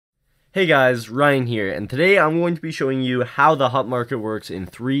Hey guys, Ryan here, and today I'm going to be showing you how the hot market works in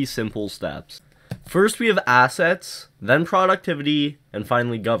 3 simple steps. First we have assets, then productivity, and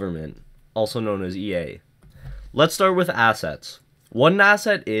finally government, also known as EA. Let's start with assets. What an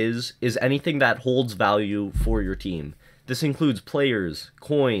asset is anything that holds value for your team. This includes players,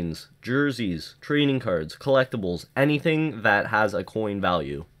 coins, jerseys, trading cards, collectibles, anything that has a coin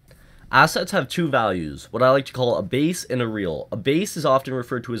value. Assets have 2 values, what I like to call a base and a real. A base is often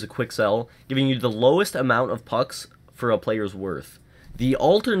referred to as a quick sell, giving you the lowest amount of pucks for a player's worth. The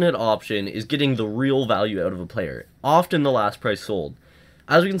alternate option is getting the real value out of a player, often the last price sold.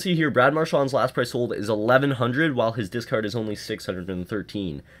 As we can see here, Brad Marchand's last price sold is $1,100, while his discard is only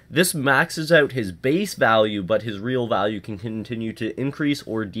 $613. This maxes out his base value, but his real value can continue to increase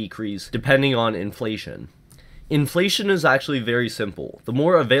or decrease depending on inflation. Inflation is actually very simple. The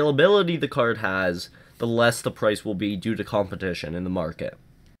more availability the card has, the less the price will be due to competition in the market.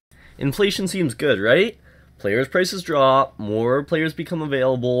 Inflation seems good, right? Players' prices drop, more players become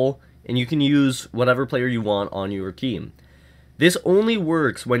available, and you can use whatever player you want on your team. This only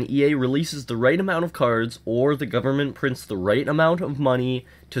works when EA releases the right amount of cards or the government prints the right amount of money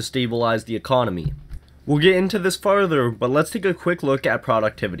to stabilize the economy. We'll get into this farther, but let's take a quick look at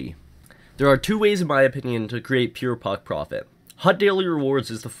productivity. There are 2 ways in my opinion to create pure puck profit. Hut Daily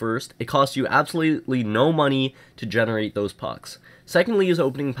Rewards is the first. It costs you absolutely no money to generate those pucks. Secondly is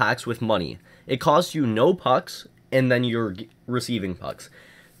opening packs with money. It costs you no pucks and then you're receiving pucks.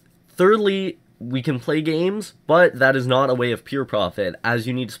 Thirdly, we can play games, but that is not a way of pure profit, as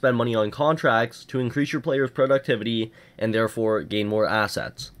you need to spend money on contracts to increase your players' productivity and therefore gain more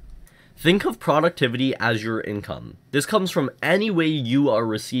assets. Think of productivity as your income. This comes from any way you are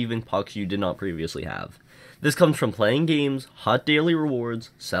receiving pucks you did not previously have. This comes from playing games, hot daily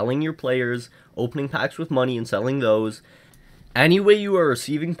rewards, selling your players, opening packs with money and selling those. Any way you are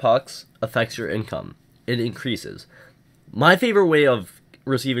receiving pucks affects your income. It increases. My favorite way of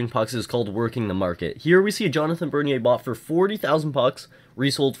receiving pucks is called working the market. Here we see Jonathan Bernier bought for 40,000 pucks,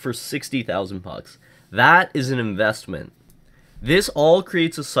 resold for 60,000 pucks. That is an investment. This all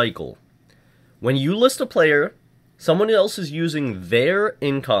creates a cycle. When you list a player, someone else is using their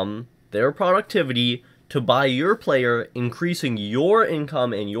income, their productivity, to buy your player, increasing your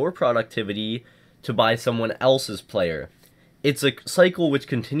income and your productivity to buy someone else's player. It's a cycle which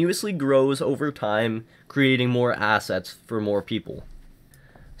continuously grows over time, creating more assets for more people.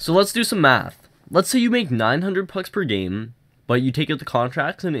 So let's do some math. Let's say you make 900 pucks per game, but you take out the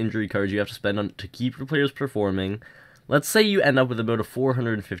contracts and injury cards you have to spend on to keep your players performing. Let's say you end up with about a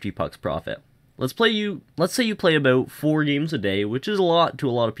 450 pucks profit. Let's say you play about 4 games a day, which is a lot to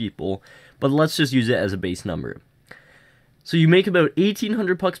a lot of people, but let's just use it as a base number. So you make about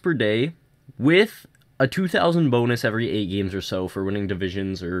 1,800 pucks per day with a 2,000 bonus every 8 games or so for winning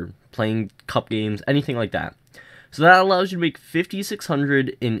divisions or playing cup games, anything like that. So that allows you to make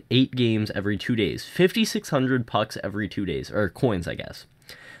 5,600 in 8 games every 2 days. 5,600 pucks every 2 days, or coins, I guess.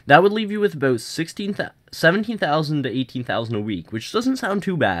 That would leave you with about 17,000 to 18,000 a week, which doesn't sound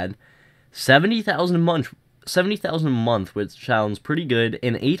too bad. 70,000 a month, which sounds pretty good,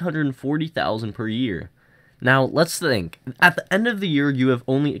 and 840,000 per year. Now, let's think. At the end of the year, you have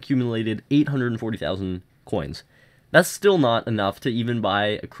only accumulated 840,000 coins. That's still not enough to even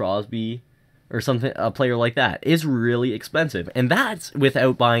buy a Crosby or something, a player like that. It's really expensive, and that's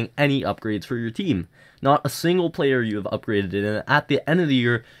without buying any upgrades for your team. Not a single player you have upgraded, and at the end of the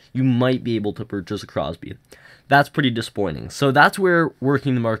year, you might be able to purchase a Crosby. That's pretty disappointing. So that's where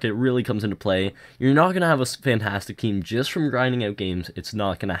working the market really comes into play. You're not going to have a fantastic team just from grinding out games. It's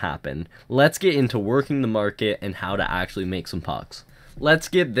not going to happen. Let's get into working the market and how to actually make some pucks. Let's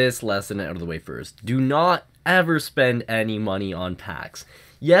get this lesson out of the way first. Do not ever spend any money on packs.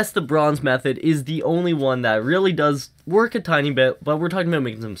 Yes, the bronze method is the only one that really does work a tiny bit, but we're talking about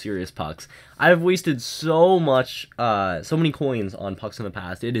making some serious pucks. I've wasted so many coins on pucks in the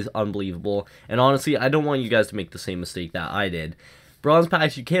past. It is unbelievable, and honestly, I don't want you guys to make the same mistake that I did. Bronze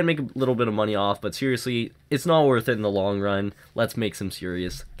packs, you can make a little bit of money off, but seriously, it's not worth it in the long run. Let's make some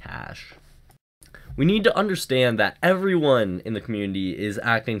serious cash. We need to understand that everyone in the community is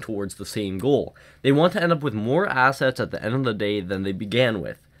acting towards the same goal. They want to end up with more assets at the end of the day than they began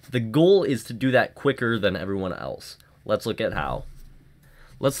with. The goal is to do that quicker than everyone else. Let's look at how.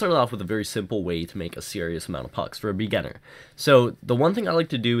 Let's start off with a very simple way to make a serious amount of pucks for a beginner. So the one thing I like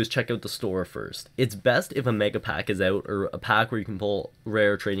to do is check out the store first. It's best if a mega pack is out, or a pack where you can pull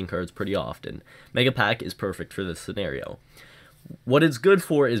rare trading cards pretty often. Mega pack is perfect for this scenario. What it's good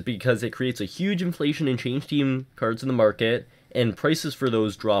for is because it creates a huge inflation in change team cards in the market, and prices for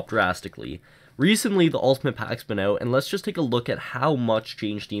those drop drastically. Recently, the Ultimate Pack's been out, and let's just take a look at how much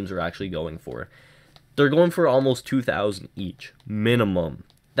change teams are actually going for. They're going for almost 2,000 each, minimum.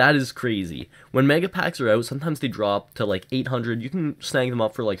 That is crazy. When Mega Packs are out, sometimes they drop to like 800. You can snag them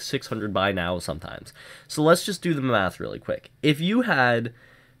up for like 600 by now sometimes. So let's just do the math really quick. If you had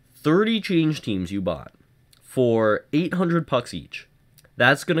 30 change teams you bought for 800 pucks each,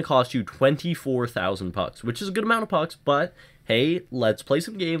 that's going to cost you 24,000 pucks, which is a good amount of pucks, but hey, let's play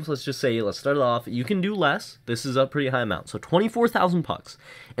some games. Let's just say, let's start it off. You can do less. This is a pretty high amount. So 24,000 pucks.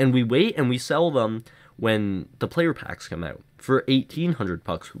 And we wait and we sell them when the player packs come out for 1,800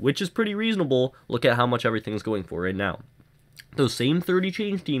 pucks, which is pretty reasonable. Look at how much everything's going for right now. Those same 30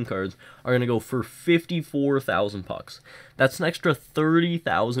 change team cards are going to go for 54,000 pucks. That's an extra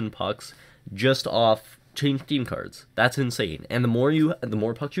 30,000 pucks just off change team cards. That's insane. And the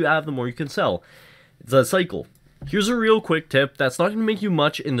more pucks you have, the more you can sell. It's a cycle. Here's a real quick tip that's not going to make you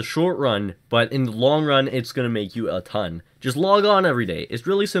much in the short run, but in the long run, it's going to make you a ton. Just log on every day. It's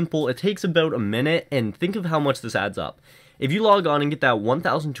really simple. It takes about a minute, and think of how much this adds up. If you log on and get that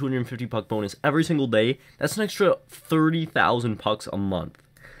 1,250 puck bonus every single day, that's an extra 30,000 pucks a month.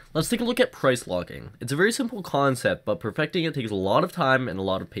 Let's take a look at price locking. It's a very simple concept, but perfecting it takes a lot of time and a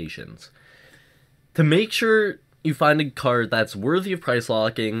lot of patience. To make sure you find a card that's worthy of price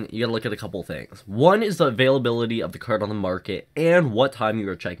locking, you gotta look at a couple things. One is the availability of the card on the market and what time you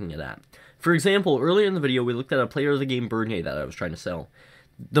are checking it at. For example, earlier in the video, we looked at a player of the game Bernier that I was trying to sell.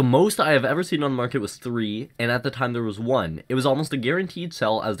 The most I have ever seen on the market was 3, and at the time there was 1. It was almost a guaranteed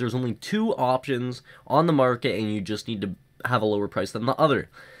sell, as there's only 2 options on the market and you just need to have a lower price than the other.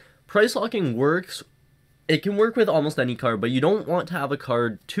 Price locking works. It can work with almost any card, but you don't want to have a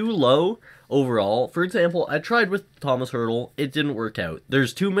card too low overall. For example, I tried with Thomas Hurdle. It didn't work out.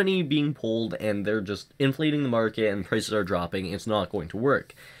 There's too many being pulled, and they're just inflating the market, and prices are dropping. It's not going to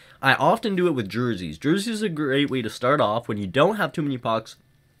work. I often do it with jerseys. Jerseys is a great way to start off when you don't have too many pucks.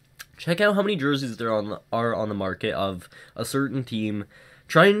 Check out how many jerseys there are on the market of a certain team.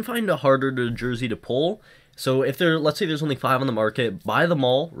 Try and find a harder jersey to pull. So if let's say there's only 5 on the market, buy them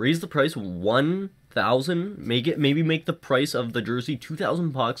all, raise the price 1,000, maybe make the price of the jersey 2,000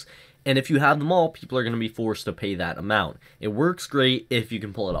 bucks, and if you have them all, people are going to be forced to pay that amount. It works great if you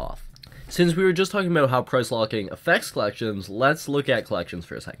can pull it off. Since we were just talking about how price locking affects collections, let's look at collections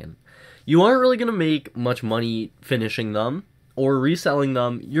for a second. You aren't really going to make much money finishing them or reselling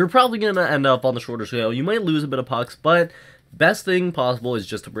them. You're probably going to end up on the shorter sale. You might lose a bit of pucks, but best thing possible is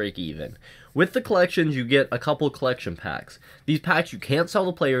just to break even. With the collections, you get a couple collection packs. These packs you can't sell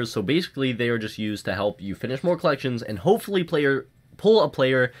to players, so basically they are just used to help you finish more collections and hopefully pull a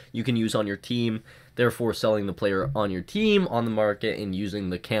player you can use on your team, therefore selling the player on your team on the market and using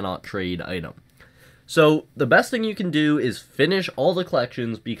the cannot trade item. So the best thing you can do is finish all the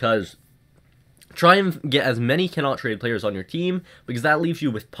collections, because try and get as many cannot trade players on your team, because that leaves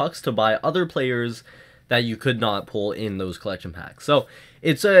you with pucks to buy other players that you could not pull in those collection packs. So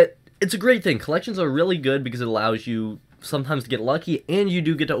it's a great thing. Collections are really good because it allows you sometimes to get lucky, and you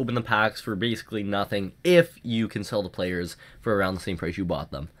do get to open the packs for basically nothing if you can sell the players for around the same price you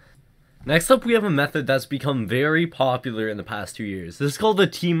bought them. Next up, we have a method that's become very popular in the past 2 years. This is called the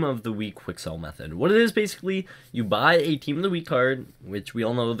Team of the Week quick sell method. What it is, basically, you buy a Team of the Week card, which we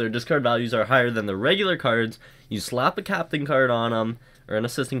all know their discard values are higher than the regular cards. You slap a captain card on them, or an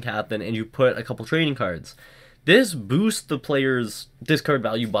assistant captain, and you put a couple trading cards. This boosts the player's discard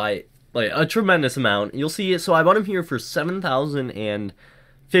value by like a tremendous amount. You'll see it. So I bought him here for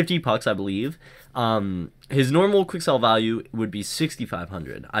 7,050 pucks, I believe. His normal quick sell value would be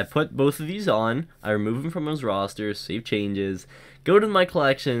 6,500. I put both of these on. I remove him from his roster, save changes, go to my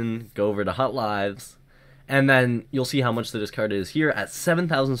collection, go over to Hot Lives, and then you'll see how much the discard is here at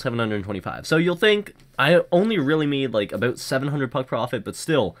 7,725. So you'll think I only really made like about 700 puck profit, but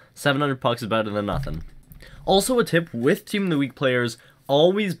still 700 pucks is better than nothing. Also, a tip with Team of the Week players: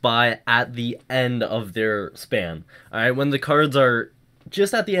 always buy at the end of their span. Alright, when the cards are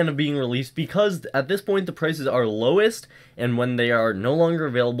just at the end of being released, because at this point the prices are lowest, and when they are no longer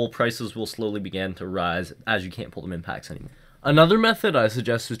available, prices will slowly begin to rise as you can't pull them in packs anymore. Another method I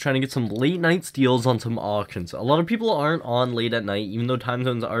suggest is trying to get some late night steals on some auctions. A lot of people aren't on late at night, even though time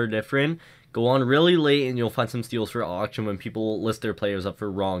zones are different. Go on really late and you'll find some steals for auction when people list their players up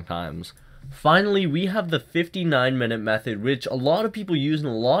for wrong times. Finally, we have the 59-minute method, which a lot of people use and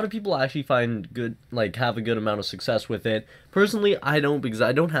a lot of people actually find good, like have a good amount of success with it. Personally, I don't, because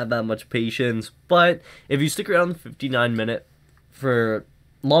I don't have that much patience, but if you stick around the 59-minute for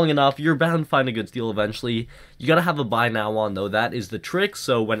long enough, you're bound to find a good steal eventually. You gotta have a buy now on, though. That is the trick.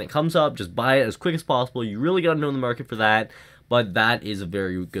 So when it comes up, just buy it as quick as possible. You really gotta know the market for that, but that is a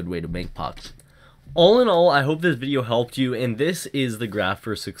very good way to make pucks. All in all, I hope this video helped you, and this is the graph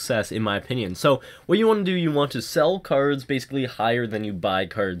for success in my opinion. So what you want to do, you want to sell cards basically higher than you buy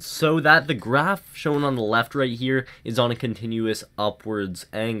cards, so that the graph shown on the left right here is on a continuous upwards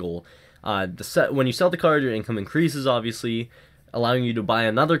angle. When you sell the card, your income increases, obviously, allowing you to buy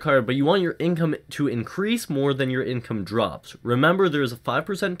another card, but you want your income to increase more than your income drops. Remember, there's a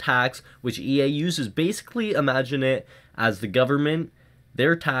 5% tax, which EA uses. Basically, imagine it as the government,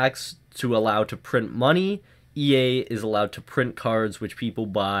 their tax to allow to print money. EA is allowed to print cards, which people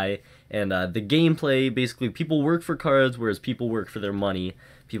buy, and the gameplay, basically, people work for cards, whereas people work for their money.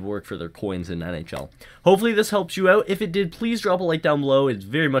 People work for their coins in NHL. Hopefully this helps you out. If it did, please drop a like down below. It's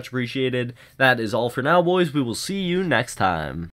very much appreciated. That is all for now, boys. We will see you next time.